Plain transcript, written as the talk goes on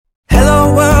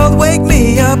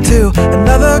up to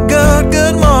another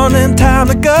good morning. Time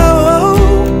to go.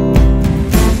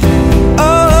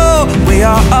 Oh, we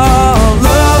are all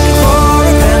looking for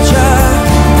adventure.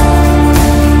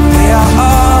 We are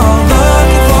all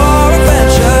looking for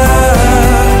adventure.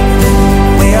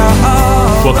 We are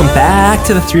all. Welcome back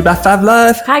to the 3x5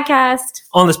 Live podcast.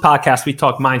 On this podcast, we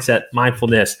talk mindset,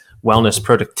 mindfulness, wellness,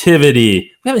 productivity.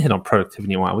 We haven't hit on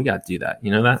productivity in a while. We got to do that.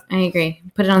 You know that? I agree.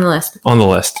 Put it on the list. On the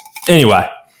list. Anyway,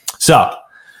 so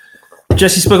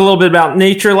Jesse spoke a little bit about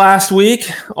nature last week.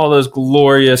 All those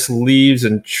glorious leaves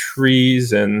and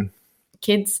trees and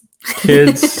Kids.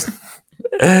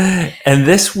 And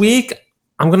this week,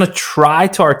 I'm going to try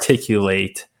to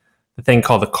articulate the thing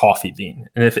called the coffee bean.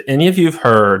 And if any of you have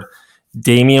heard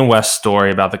Damian West's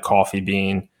story about the coffee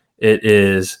bean, it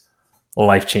is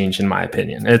life-changing in my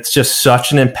opinion. It's just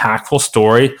such an impactful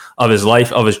story of his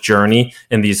life, of his journey,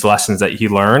 and these lessons that he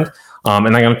learned. And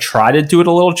I'm going to try to do it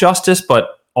a little justice,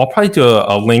 but I'll probably do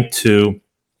a link to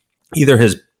either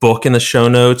his book in the show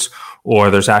notes,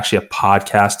 or there's actually a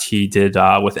podcast he did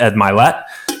with Ed Milet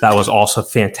that was also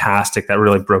fantastic, that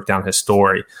really broke down his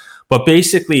story. But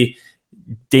basically,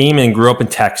 Damon grew up in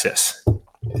Texas.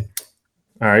 All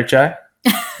right, Jay?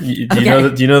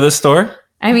 Do you know this story?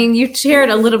 I mean, you shared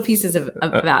a little pieces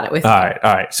about it with me. All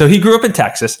right. So he grew up in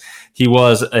Texas. He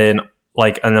was an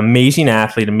amazing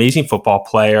athlete, amazing football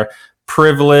player,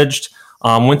 privileged,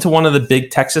 went to one of the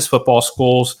big Texas football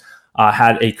schools,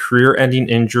 had a career-ending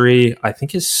injury, I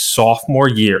think his sophomore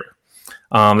year,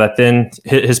 that then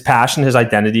his passion, his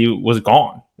identity was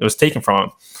gone. It was taken from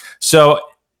him. So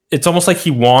it's almost like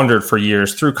he wandered for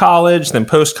years through college, then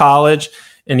post-college,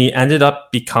 and he ended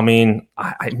up becoming,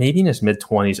 maybe in his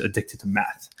mid-20s, addicted to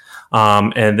meth.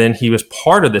 And then he was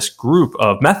part of this group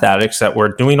of meth addicts that were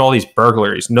doing all these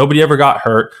burglaries. Nobody ever got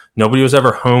hurt. Nobody was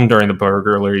ever home during the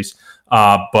burglaries.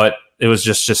 But it was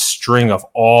just a string of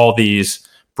all these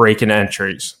break-in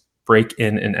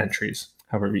and entries,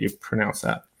 however you pronounce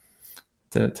that.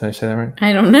 Did I say that right?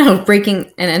 I don't know.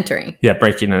 Breaking and entering. Yeah,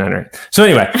 breaking and entering. So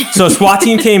anyway, so SWAT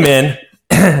team came in,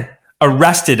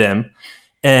 arrested him,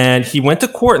 and he went to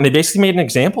court, and they basically made an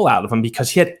example out of him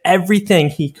because he had everything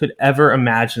he could ever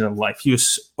imagine in life. He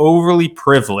was overly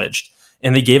privileged,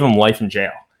 and they gave him life in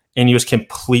jail, and he was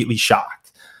completely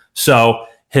shocked. So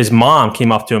his mom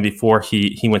came up to him before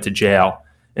he went to jail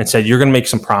and said, "You're going to make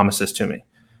some promises to me.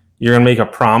 You're going to make a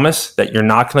promise that you're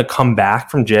not going to come back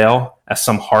from jail as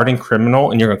some hardened criminal,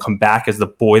 and you're going to come back as the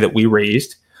boy that we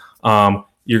raised.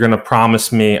 You're going to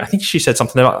promise me," I think she said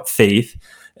something about faith,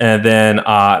 and then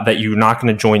that you're not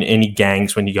going to join any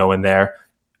gangs when you go in there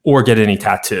or get any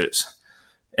tattoos.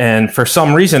 And for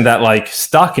some reason that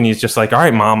stuck, and he's just like, "All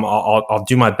right, Mom, I'll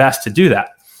do my best to do that."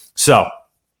 So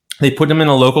they put him in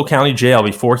a local county jail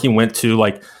before he went to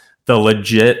the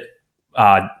legit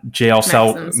jail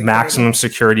cell, maximum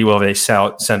security, where they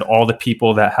send all the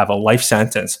people that have a life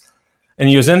sentence. And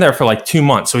he was in there for 2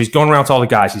 months. So he's going around to all the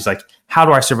guys. He's like, "How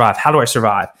do I survive? How do I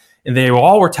survive?" And they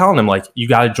all were telling him, you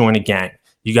got to join a gang.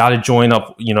 You got to join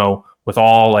up, with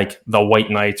all the white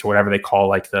knights or whatever they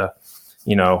call the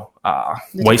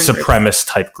white supremacist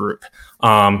type group.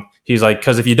 He's like,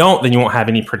 because if you don't, then you won't have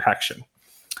any protection.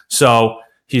 So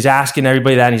he's asking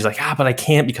everybody that, and he's like, "But I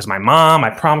can't because my mom, I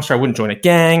promised her I wouldn't join a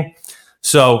gang."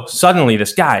 So suddenly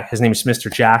this guy, his name is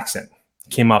Mr. Jackson,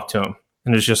 came up to him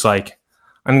and was just like,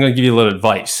 "I'm going to give you a little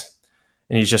advice."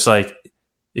 And he's just like,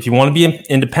 "If you want to be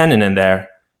independent in there,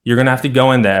 you're going to have to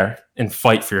go in there and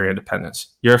fight for your independence.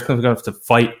 You're going to have to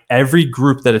fight every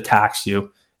group that attacks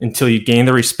you until you gain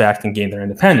their respect and gain their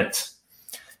independence."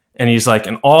 And he's like,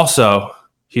 and also,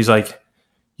 he's like,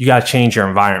 you got to change your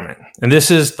environment. And this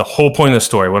is the whole point of the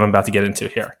story, what I'm about to get into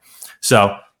here.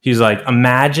 So he's like,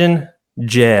 imagine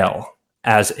jail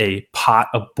as a pot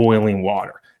of boiling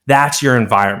water. That's your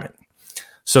environment.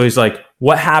 So he's like,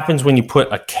 what happens when you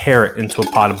put a carrot into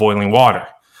a pot of boiling water?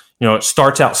 It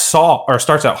starts out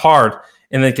hard,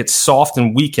 and then it gets soft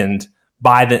and weakened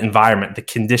by the environment, the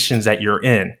conditions that you're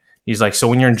in. He's like, so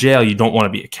when you're in jail, you don't want to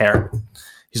be a carrot.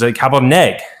 He's like, how about an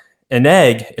egg? An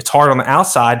egg, it's hard on the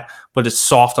outside, but it's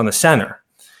soft on the center.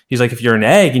 He's like, if you're an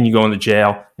egg and you go into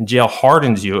jail, and jail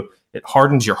hardens you, it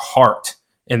hardens your heart.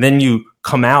 And then you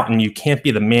come out and you can't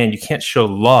be the man, you can't show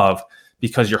love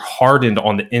because you're hardened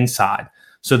on the inside.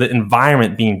 So the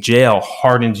environment being jail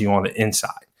hardens you on the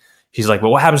inside. He's like,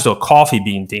 well, what happens to a coffee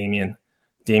bean, Damien?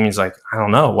 Damien's like, I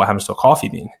don't know. What happens to a coffee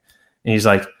bean? And he's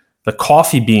like, the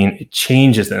coffee bean, it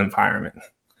changes the environment.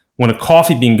 When a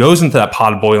coffee bean goes into that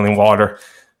pot of boiling water,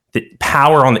 the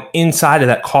power on the inside of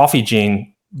that coffee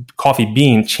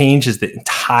bean changes the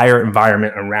entire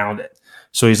environment around it.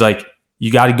 So he's like,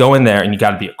 you got to go in there and you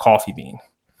got to be a coffee bean.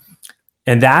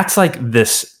 And that's like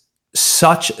this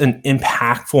such an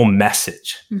impactful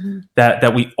message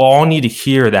that we all need to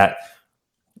hear, that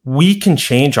we can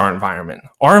change our environment.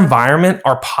 Our environment,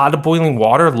 our pot of boiling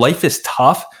water, life is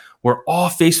tough. We're all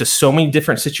faced with so many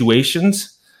different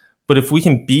situations. But if we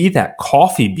can be that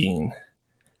coffee bean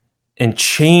and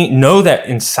know that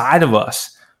inside of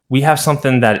us, we have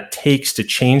something that it takes to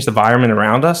change the environment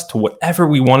around us to whatever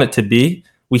we want it to be,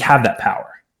 we have that power.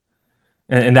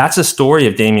 And that's the story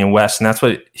of Damien West. And that's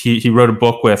what he wrote a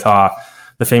book with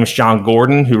the famous John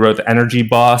Gordon, who wrote The Energy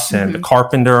Bus and The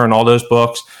Carpenter and all those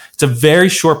books. It's a very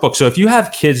short book. So if you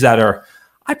have kids that are,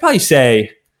 I'd probably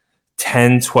say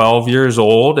 10, 12 years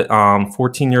old,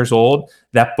 14 years old,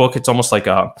 that book, it's almost like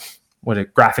a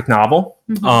graphic novel.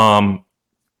 And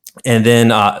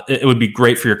then it would be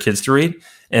great for your kids to read,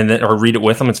 or read it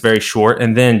with them. It's very short.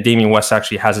 And then Damien West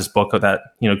actually has his book that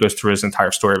goes through his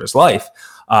entire story of his life.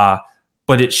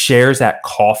 But it shares that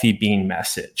coffee bean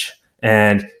message.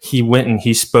 And he went and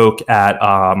he spoke at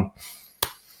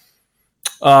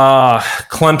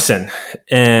Clemson.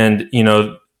 And,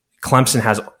 Clemson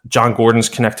has John Gordon's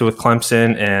connected with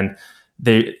Clemson. And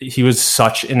he was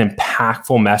such an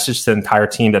impactful message to the entire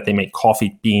team that they made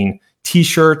coffee bean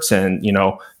T-shirts and,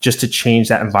 just to change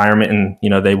that environment.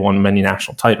 And, they won many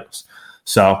national titles.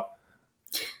 So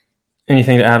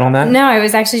anything to add on that? No, I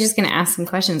was actually just going to ask some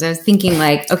questions. I was thinking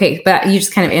okay, but you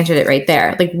just kind of answered it right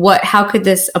there. How could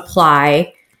this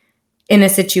apply in a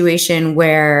situation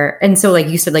where, and so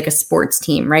you said, a sports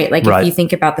team, right? Right. If you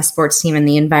think about the sports team and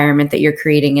the environment that you're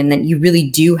creating, and then you really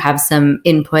do have some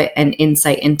input and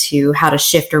insight into how to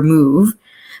shift or move.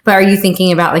 But are you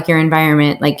thinking about your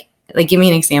environment? Give me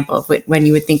an example of when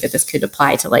you would think that this could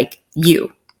apply to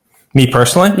you. Me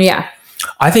personally? Yeah.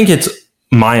 I think it's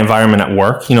my environment at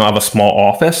work. I have a small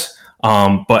office,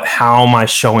 but how am I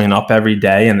showing up every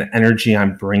day and the energy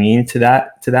I'm bringing to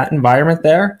that environment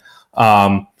there?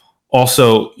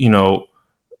 Also,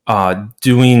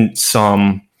 doing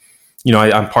some,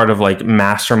 I'm part of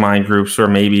mastermind groups where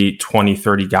maybe 20,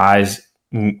 30 guys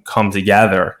come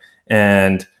together,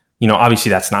 and, obviously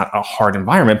that's not a hard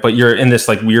environment, but you're in this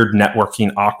weird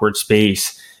networking, awkward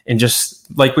space. And just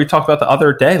like we talked about the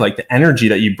other day, the energy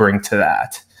that you bring to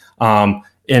that.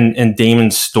 In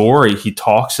Damon's story, he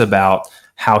talks about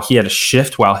how he had a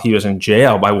shift while he was in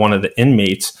jail by one of the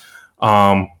inmates.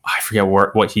 I forget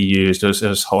what he used. It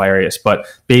was hilarious. But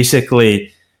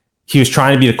basically, he was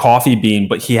trying to be the coffee bean,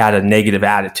 but he had a negative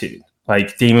attitude.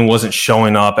 Damon wasn't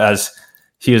showing up as,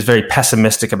 he was very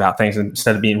pessimistic about things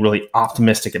instead of being really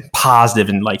optimistic and positive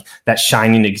and that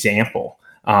shining example.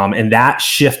 And that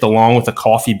shift along with the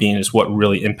coffee bean is what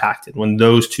really impacted when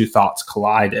those two thoughts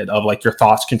collided of your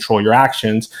thoughts control your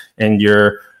actions, and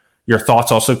your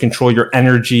thoughts also control your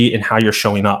energy and how you're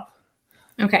showing up.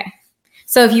 Okay.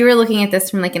 So if you were looking at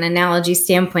this from an analogy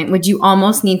standpoint, would you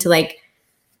almost need to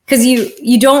because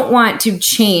you don't want to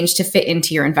change to fit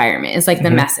into your environment is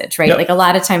the message, right? Yep. A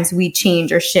lot of times we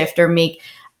change or shift or make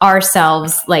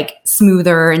ourselves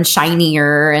smoother and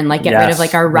shinier and get rid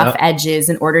of our rough edges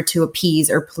in order to appease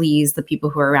or please the people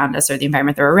who are around us or the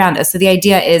environment that are around us. So the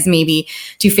idea is maybe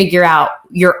to figure out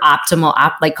your optimal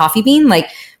coffee bean,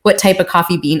 what type of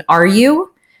coffee bean are you?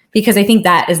 Because I think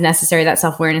that is necessary. That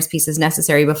self-awareness piece is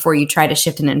necessary before you try to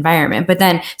shift an environment. But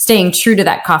then staying true to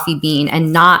that coffee bean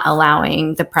and not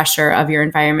allowing the pressure of your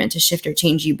environment to shift or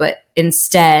change you, but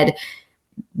instead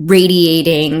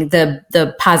radiating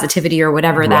the positivity or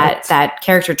whatever that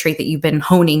character trait that you've been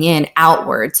honing in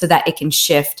outward so that it can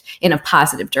shift in a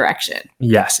positive direction.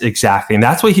 Yes, exactly. And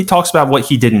that's what he talks about, what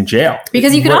he did in jail.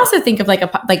 Because you can also think of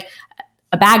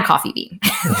a bad coffee bean.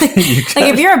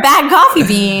 If you're a bad coffee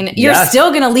bean, you're still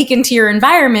going to leak into your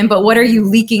environment, but what are you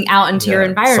leaking out into your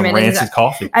environment? Some rancid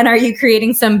coffee. And are you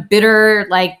creating some bitter,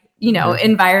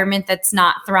 environment that's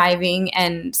not thriving?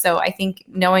 And so I think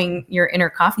knowing your inner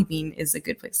coffee bean is a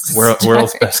good place to start.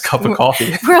 World's best cup of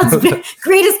coffee. World's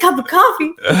greatest cup of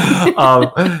coffee.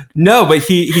 No, but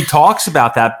he talks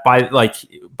about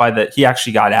that he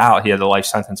actually got out. He had a life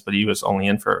sentence, but he was only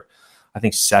in for, I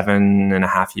think,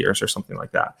 7.5 years or something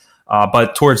like that.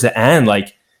 But towards the end,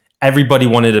 everybody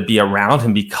wanted to be around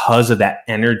him because of that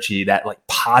energy, that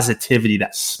positivity,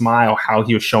 that smile, how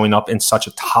he was showing up in such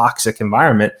a toxic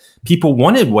environment. People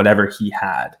wanted whatever he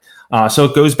had. So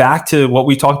it goes back to what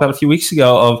we talked about a few weeks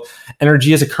ago of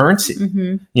energy as a currency,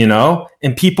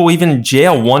 and people even in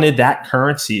jail wanted that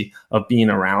currency of being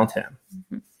around him.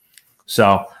 Mm-hmm.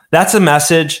 So that's a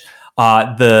message.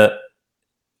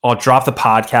 I'll drop the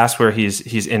podcast where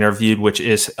he's interviewed, which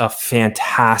is a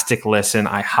fantastic listen.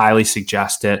 I highly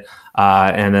suggest it.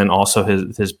 And then also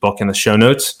his book in the show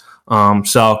notes.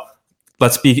 So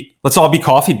let's all be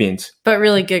coffee beans. But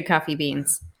really good coffee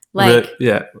beans. Like,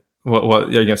 yeah. What are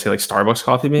you gonna say? Like Starbucks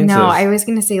coffee beans? No, I was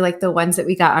gonna say like the ones that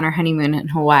we got on our honeymoon in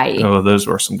Hawaii. Oh, those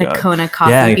were some the good. Kona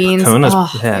coffee beans.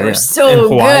 They were so and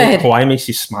Hawaii, good. Hawaii makes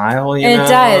you smile. It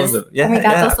does. And we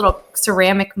got those little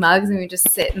ceramic mugs, and we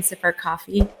just sit and sip our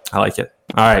coffee. I like it.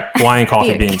 All right, Hawaiian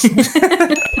coffee beans.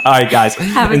 All right, guys.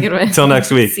 Have a good one. Until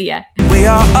next week. See ya. We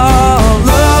are all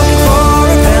loved.